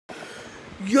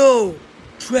Yo,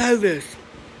 Travis.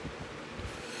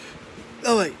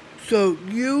 Alright, so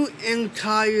you and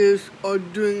Tyus are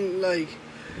doing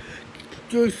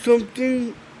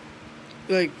something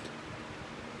like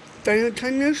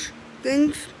tennis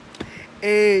things,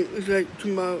 and it's like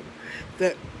tomorrow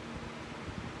that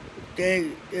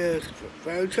day is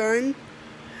Valentine.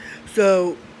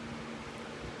 So,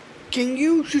 can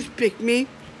you just pick me?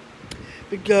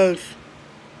 Because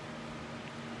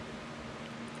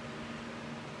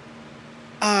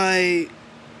I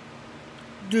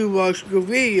do watch your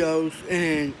videos,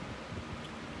 and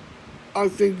I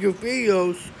think your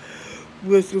videos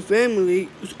with your family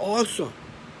is awesome.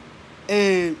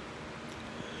 And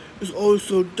it's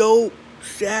also dope,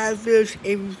 savage,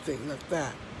 everything like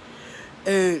that.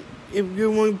 And if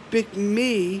you want to pick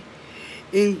me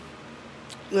in,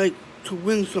 like, to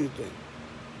win something,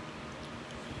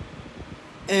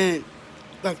 and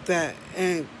like that,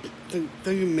 and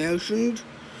that you mentioned,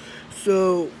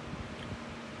 so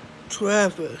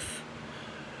Travis,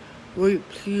 will you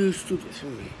please do this for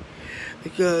me?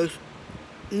 Because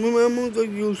remember that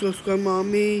you subscribed on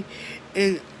me,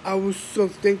 and I was so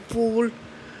thankful,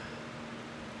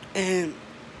 and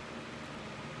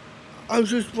I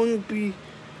just want to be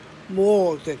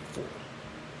more thankful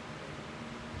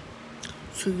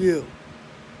to you.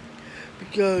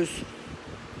 Because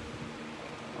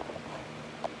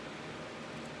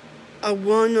I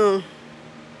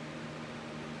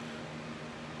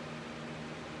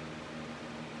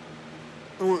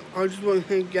just wanna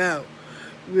hang out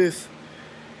with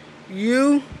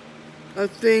you. I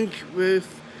think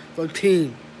with the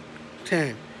team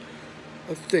 10.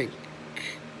 I think.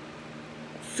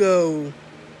 So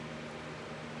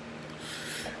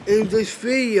in this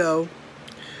video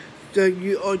that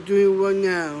you are doing right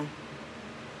now,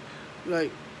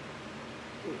 like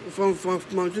from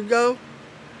 5 months ago,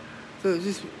 so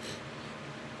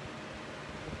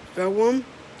that one,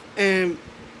 and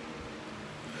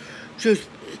just,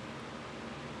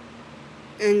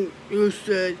 and you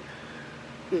said,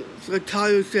 so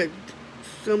Tyler said,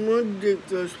 someone did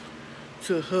this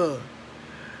to her.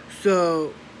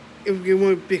 So if you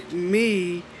want to pick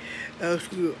me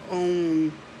as your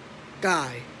own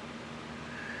guy,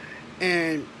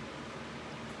 and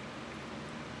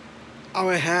I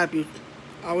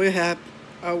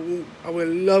would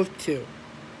love to.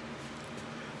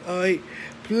 Alright,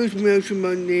 please mention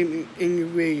my name in your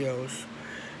videos.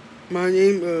 My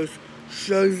name is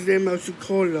Shazam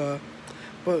mastrocola,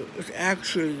 but it's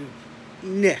actually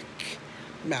Nick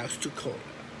mastrocola.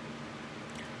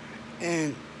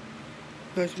 And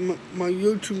that's my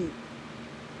YouTube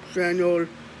channel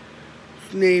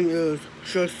name is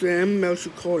Shazam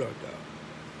mastrocola though.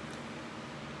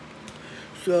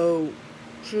 So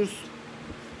just,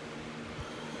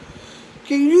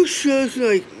 can you just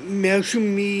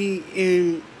mention me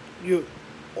in your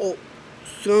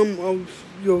some of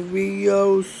your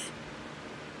videos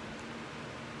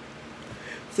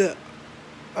that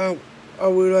I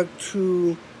would like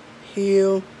to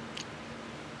hear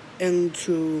and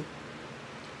to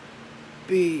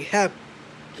be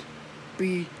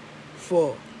happy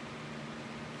for.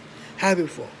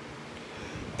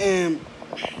 And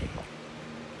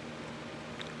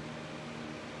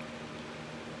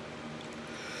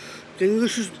then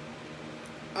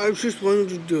I just wanted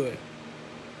to do it.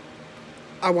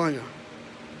 I wanna.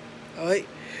 Alright?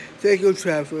 Thank you,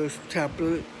 Travis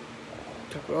Talbot.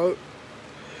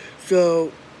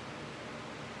 So,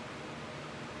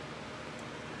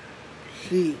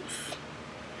 please.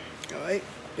 Alright?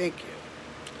 Thank you.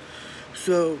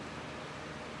 So,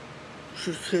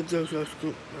 just hit those like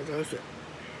I said.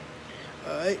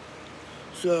 Alright?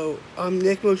 So, I'm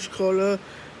Nick Mastrocola.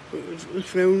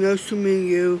 It's very nice to meet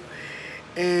you.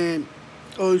 And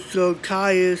also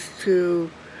Tyus too.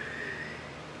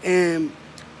 And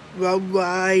Rob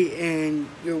and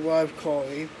your wife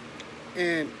Corey.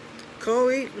 And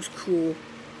Corey is cool.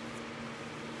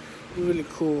 Really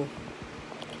cool.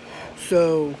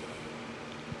 So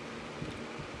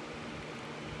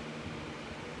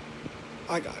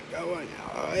I gotta go right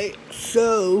now, alright?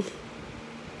 So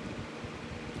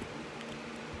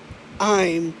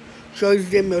I'm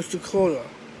Shazam mastrocola.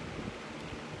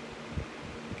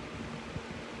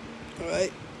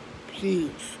 Alright?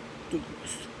 Please do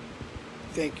this.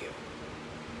 Thank you.